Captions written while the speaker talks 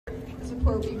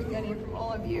support we've been getting from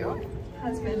all of you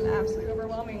has been absolutely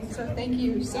overwhelming. So thank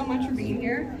you so much for being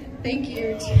here. Thank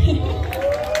you.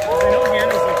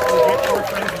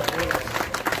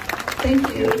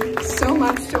 Thank you so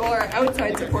much to all our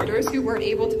outside supporters who weren't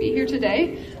able to be here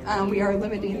today. We are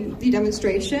limiting the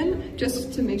demonstration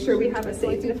just to make sure we have a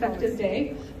safe and effective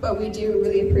day, but we do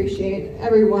really appreciate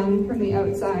everyone from the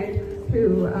outside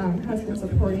who has been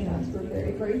supporting us. We're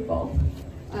very grateful.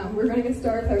 We're going to get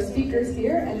started with our speakers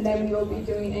here, and then we'll be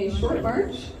doing a short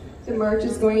march. The march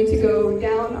is going to go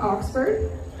down Oxford,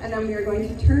 and then we are going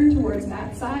to turn towards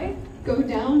that side, go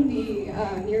down the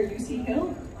near UC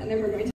Hill, and then we're going to